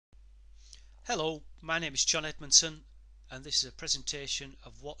Hello, my name is John Edmondson and this is a presentation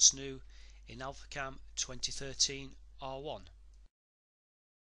of what's new in Alphacam 2013 R1.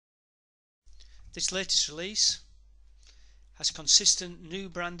 This latest release has consistent new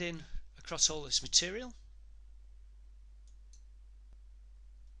branding across all its material.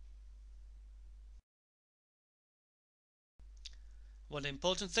 One of the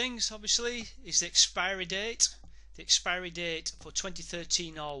important things obviously is the expiry date. The expiry date for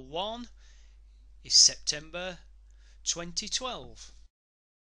 2013 R1 is September 2012.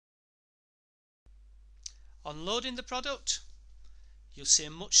 On loading the product, you'll see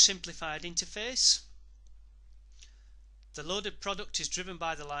a much simplified interface. The loaded product is driven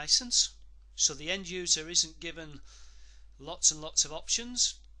by the license, so the end user isn't given lots and lots of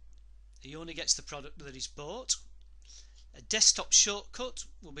options. He only gets the product that he's bought. A desktop shortcut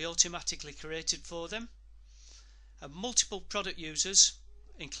will be automatically created for them, and multiple product users,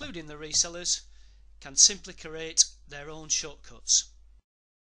 including the resellers, can simply create their own shortcuts.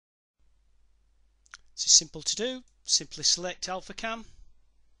 It's simple to do. Simply select Alphacam,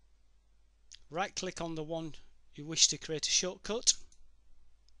 right click on the one you wish to create a shortcut.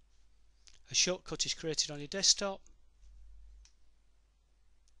 A shortcut is created on your desktop,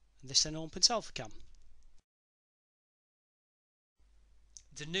 and this then opens Alphacam.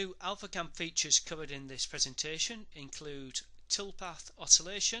 The new Alphacam features covered in this presentation include Path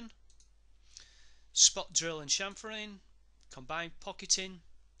Oscillation, spot drill and chamfering, combined pocketing,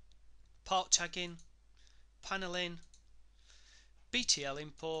 part tagging, paneling, BTL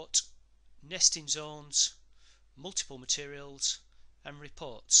import, nesting zones, multiple materials and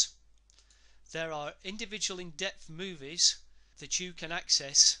reports. There are individual in-depth movies that you can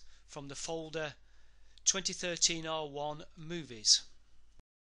access from the folder 2013 R1 Movies.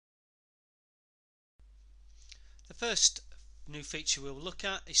 The first new feature we'll look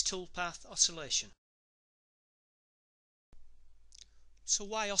at is Path Oscillation. So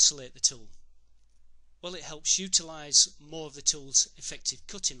why oscillate the tool? Well, it helps utilise more of the tool's effective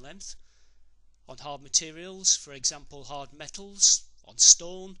cutting length on hard materials, for example hard metals, on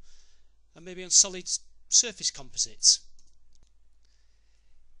stone, and maybe on solid surface composites.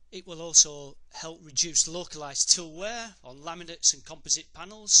 It will also help reduce localised tool wear on laminates and composite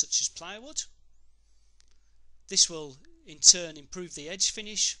panels such as plywood. This will in turn improve the edge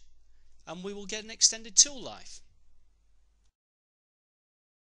finish, and we will get an extended tool life.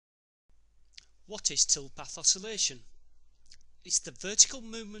 What is Path Oscillation? It's the vertical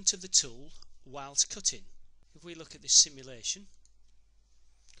movement of the tool whilst cutting. If we look at this simulation,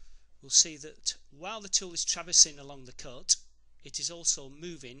 we'll see that while the tool is traversing along the cut, it is also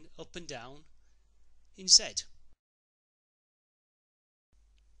moving up and down in Z.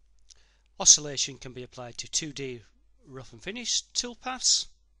 Oscillation can be applied to 2D rough and finish toolpaths.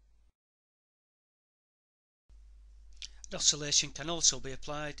 Oscillation can also be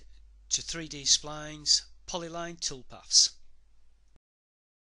applied to 3D splines, polyline toolpaths.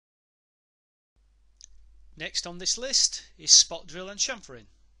 Next on this list is spot drill and chamfering.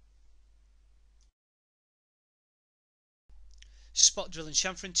 Spot drill and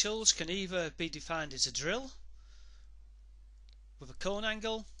chamfering tools can either be defined as a drill with a cone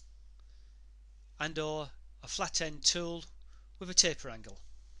angle and or a flat end tool with a taper angle.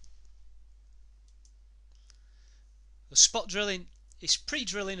 The spot drilling is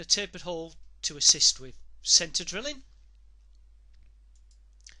pre-drilling a tapered hole to assist with centre drilling,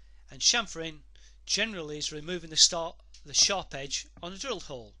 and chamfering generally is removing the sharp edge on a drilled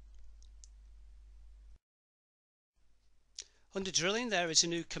hole. Under drilling there is a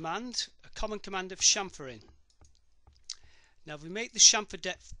new command, a common command of chamfering. Now if we make the chamfer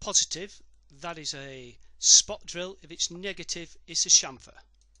depth positive, that is a spot drill. If it's negative, it's a chamfer.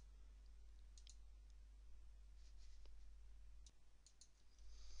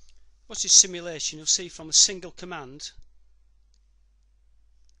 What's this simulation? You'll see from a single command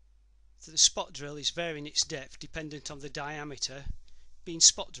that the spot drill is varying its depth dependent on the diameter being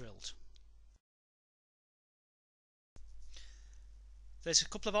spot drilled. There's a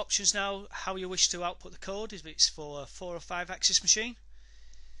couple of options now how you wish to output the code, if it's for a 4 or 5 axis machine.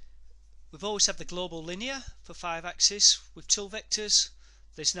 We've always had the global linear for 5 axis with tool vectors.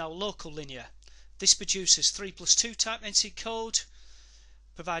 There's now local linear. This produces 3+2 type entity code,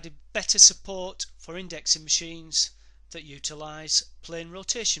 providing better support for indexing machines that utilise plane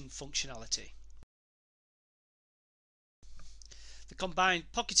rotation functionality. The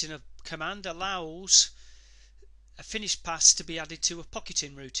combined pocketing command allows a finished pass to be added to a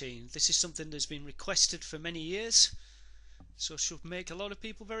pocketing routine. This is something that's been requested for many years, so should make a lot of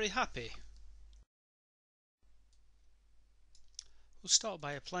people very happy. We'll start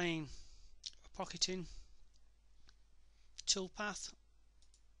by applying a pocketing, toolpath,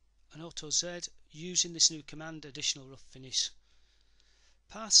 and Auto Z using this new command, additional rough finish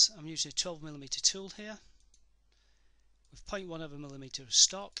pass. I'm using a 12mm tool here with 0.1mm of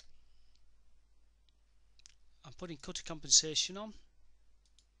stock. I'm putting cutter compensation on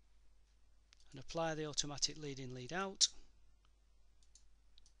and apply the automatic lead in, lead out.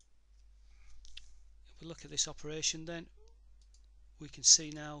 If we look at this operation, then we can see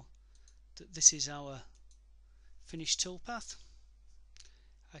now that this is our finished toolpath.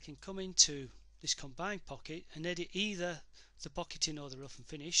 I can come into this combined pocket and edit either the pocketing or the rough and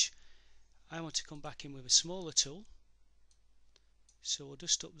finish. I want to come back in with a smaller tool, so we'll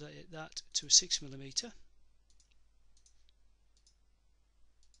just update that to a 6mm.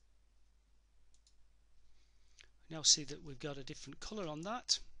 Now see that we've got a different colour on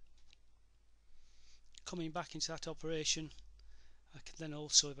that. Coming back into that operation, I can then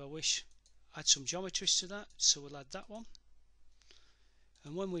also, if I wish, add some geometries to that, so we'll add that one.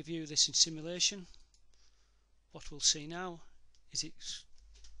 And when we view this in simulation, what we'll see now is it's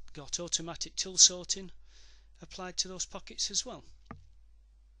got automatic tool sorting applied to those pockets as well.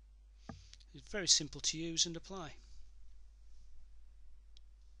 It's very simple to use and apply.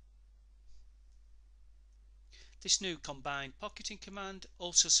 This new combined pocketing command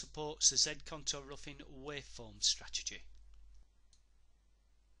also supports the Z contour roughing waveform strategy.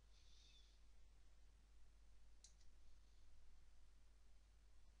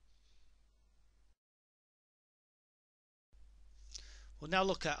 We'll now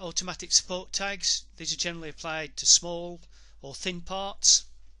look at automatic support tags. These are generally applied to small or thin parts.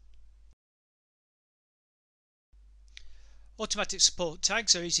 Automatic support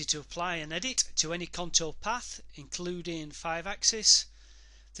tags are easy to apply and edit to any contour path, including 5-axis.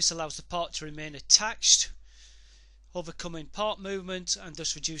 This allows the part to remain attached, overcoming part movement and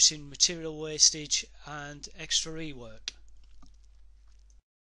thus reducing material wastage and extra rework.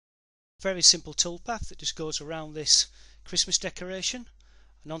 Very simple toolpath that just goes around this Christmas decoration,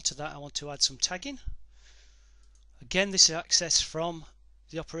 and onto that I want to add some tagging. Again, this is accessed from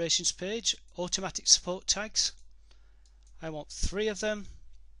the operations page, automatic support tags. I want 3 of them,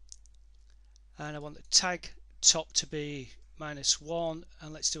 and I want the tag top to be -1,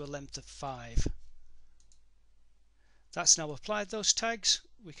 and let's do a length of 5. That's now applied those tags,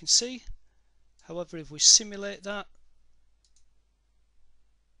 we can see. However, if we simulate that,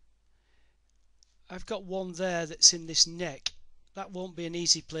 I've got one there that's in this neck. That won't be an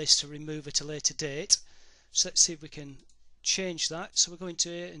easy place to remove at a later date, so let's see if we can change that. So we're going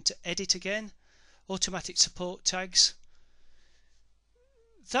into edit again, automatic support tags.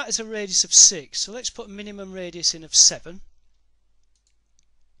 That is a radius of 6, so let's put a minimum radius in of 7,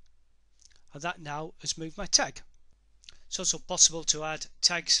 and that now has moved my tag. It's also possible to add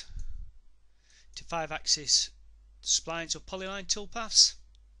tags to 5-axis splines or polyline toolpaths.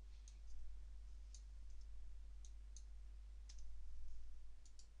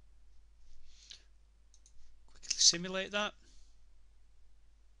 Quickly simulate that.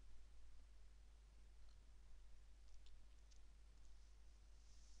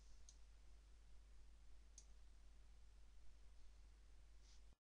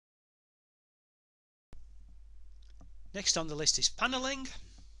 Next on the list is panelling.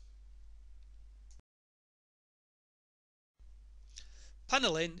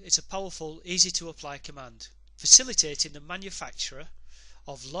 Panelling is a powerful, easy to apply command, facilitating the manufacture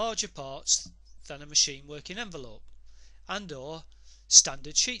of larger parts than a machine working envelope and/or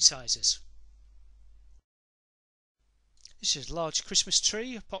standard sheet sizes. This is a large Christmas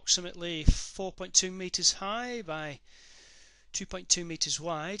tree, approximately 4.2 meters high by 2.2 meters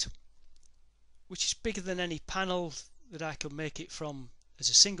wide, which is bigger than any panel that I could make it from as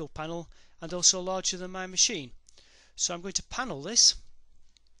a single panel, and also larger than my machine. So I'm going to panel this.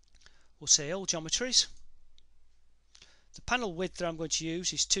 We'll say all geometries. The panel width that I'm going to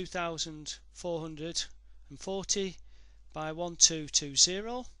use is 2440 by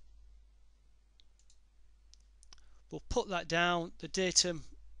 1220. We'll put that down, the datum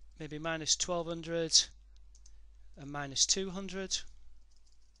maybe -1200 and -200.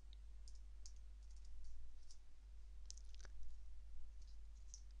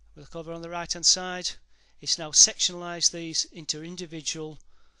 We'll look over on the right hand side. It's now sectionalised these into individual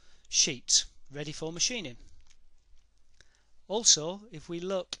sheets ready for machining. Also, if we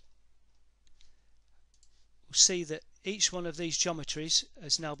look, we'll see that each one of these geometries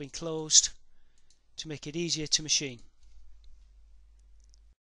has now been closed to make it easier to machine.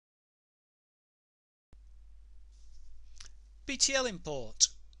 BTL Import.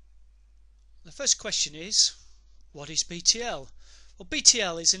 The first question is, what is BTL? Well,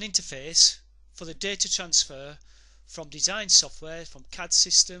 BTL is an interface for the data transfer from design software, from CAD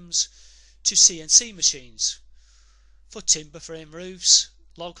systems to CNC machines for timber frame roofs,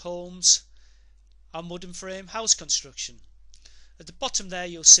 log homes and wooden frame house construction. At the bottom there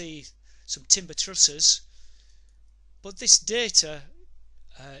you'll see some timber trusses, but this data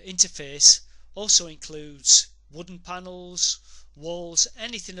interface also includes wooden panels, walls,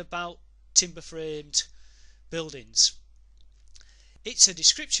 anything about timber framed buildings. It's a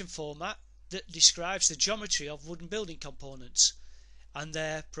description format that describes the geometry of wooden building components and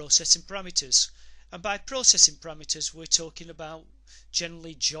their processing parameters. And by processing parameters we're talking about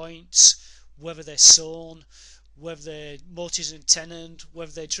generally joints, whether they're sawn, whether they're mortised and tenoned,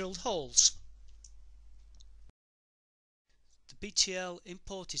 whether they're drilled holes. The BTL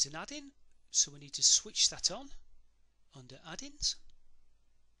Import is an add-in, so we need to switch that on under add-ins.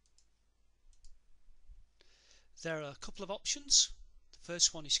 There are a couple of options. The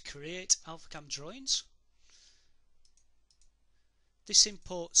first one is create Alphacam drawings. This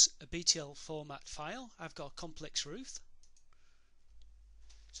imports a BTL format file. I've got a complex roof.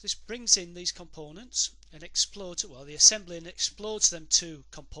 So this brings in these components and explodes, well, the assembly and explodes them to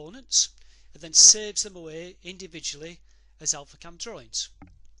components and then saves them away individually as Alphacam drawings.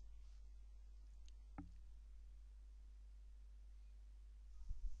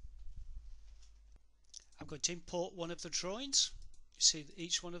 I'm going to import one of the drawings. You see that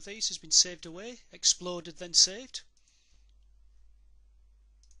each one of these has been saved away, exploded then saved.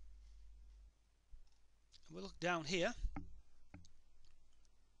 And we look down here.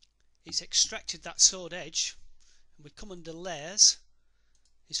 It's extracted that sawed edge, and we come under layers.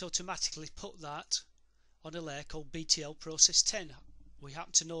 It's automatically put that on a layer called BTL Process 10. We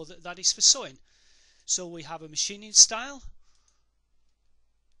happen to know that that is for sewing. So we have a machining style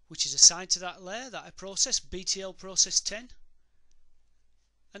which is assigned to that layer that I process, BTL Process 10,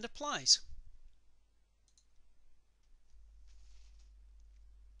 and applies.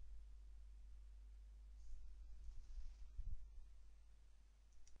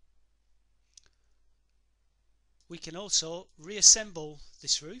 We can also reassemble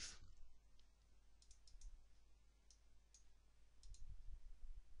this roof.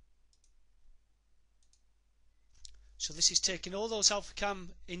 So this is taking all those Alphacam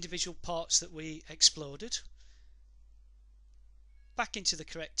individual parts that we exploded back into the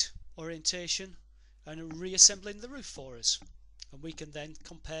correct orientation and reassembling the roof for us, and we can then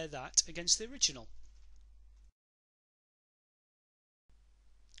compare that against the original.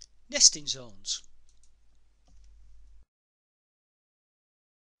 Nesting zones.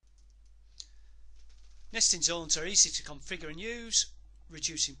 Nesting zones are easy to configure and use,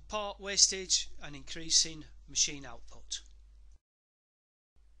 reducing part wastage and increasing machine output.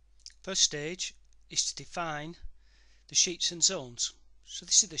 First stage is to define the sheets and zones. So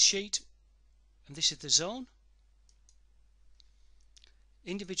this is the sheet and this is the zone.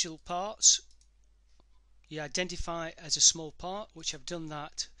 Individual parts you identify as a small part, which I've done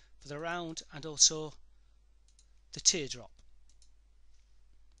that for the round and also the teardrop.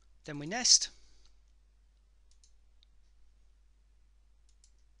 Then we nest.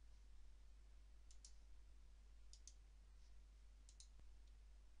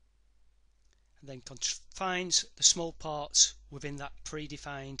 And then confines the small parts within that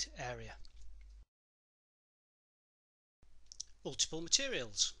predefined area. Multiple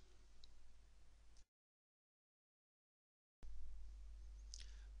materials.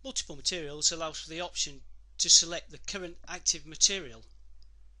 Multiple materials allows for the option to select the current active material.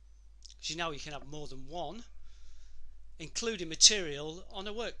 Because now you can have more than one, including material on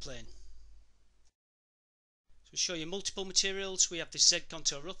a work plane. So to show you multiple materials, we have the Z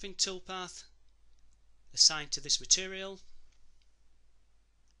contour roughing toolpath assigned to this material.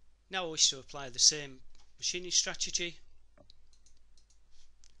 Now I wish to apply the same machining strategy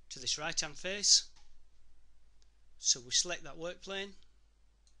to this right hand face. So we select that work plane.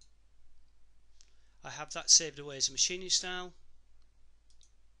 I have that saved away as a machining style.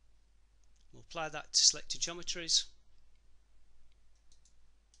 We'll apply that to selected geometries.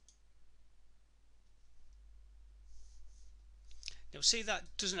 Now see, that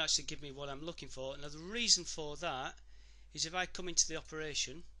doesn't actually give me what I'm looking for. Now the reason for that is if I come into the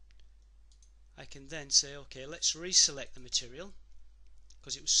operation, I can then say, okay, let's reselect the material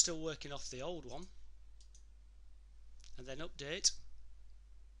because it was still working off the old one, and then update,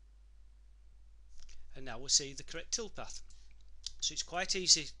 and now we'll see the correct toolpath. So it's quite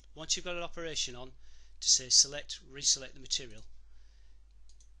easy once you've got an operation on to say select, reselect the material.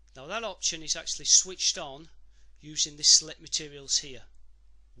 Now that option is actually switched on using this select materials here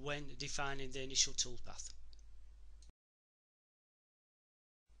when defining the initial toolpath.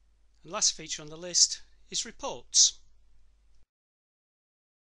 And last feature on the list is reports.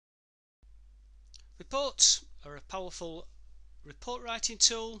 Reports are a powerful report writing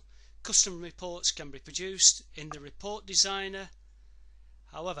tool. Custom reports can be produced in the report designer.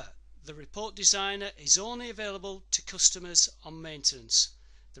 However, the report designer is only available to customers on maintenance.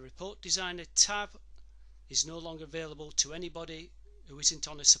 The report designer tab is no longer available to anybody who isn't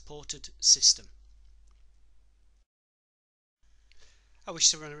on a supported system. I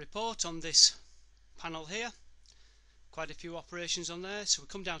wish to run a report on this panel here. Quite a few operations on there, so we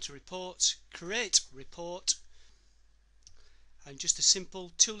come down to reports, create report, and just a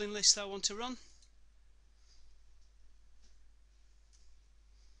simple tooling list that I want to run.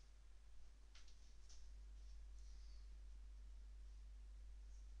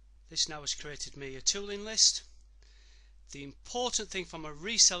 This now has created me a tooling list. The important thing from a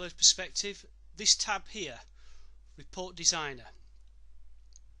reseller's perspective, this tab here, report designer.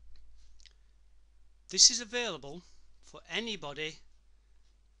 This is available for anybody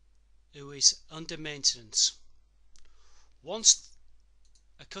who is under maintenance. Once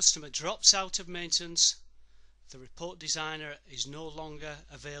a customer drops out of maintenance, the report designer is no longer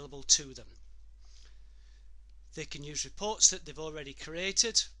available to them. They can use reports that they've already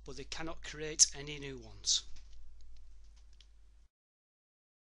created, but they cannot create any new ones.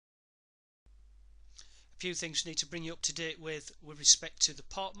 A few things need to bring you up to date with respect to the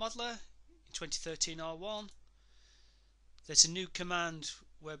part modeler in 2013 R1. There's a new command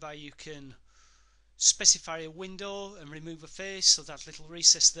whereby you can specify a window and remove a face, so that little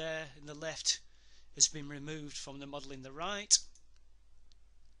recess there in the left has been removed from the model in the right.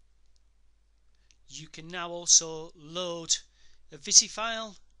 You can now also load a VISI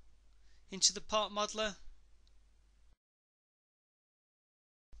file into the part modeler.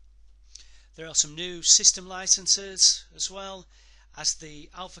 There are some new system licenses as well, as the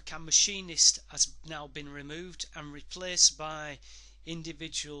Alphacam machinist has now been removed and replaced by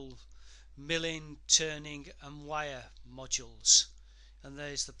individual milling, turning and wire modules, and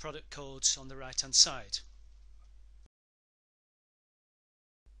there's the product codes on the right hand side.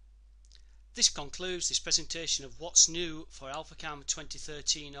 This concludes this presentation of what's new for Alphacam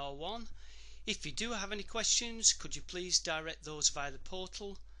 2013 R1. If you do have any questions, could you please direct those via the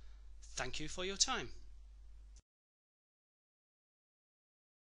portal. Thank you for your time.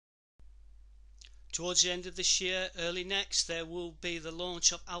 Towards the end of this year, early next, there will be the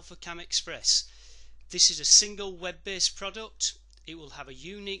launch of Alphacam Express. This is a single web-based product. It will have a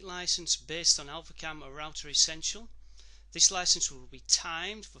unique license based on Alphacam Router Essential. This license will be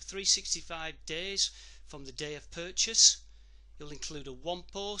timed for 365 days from the day of purchase. It will include a one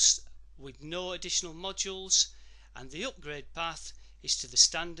post with no additional modules, and the upgrade path is to the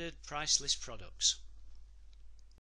standard price list products.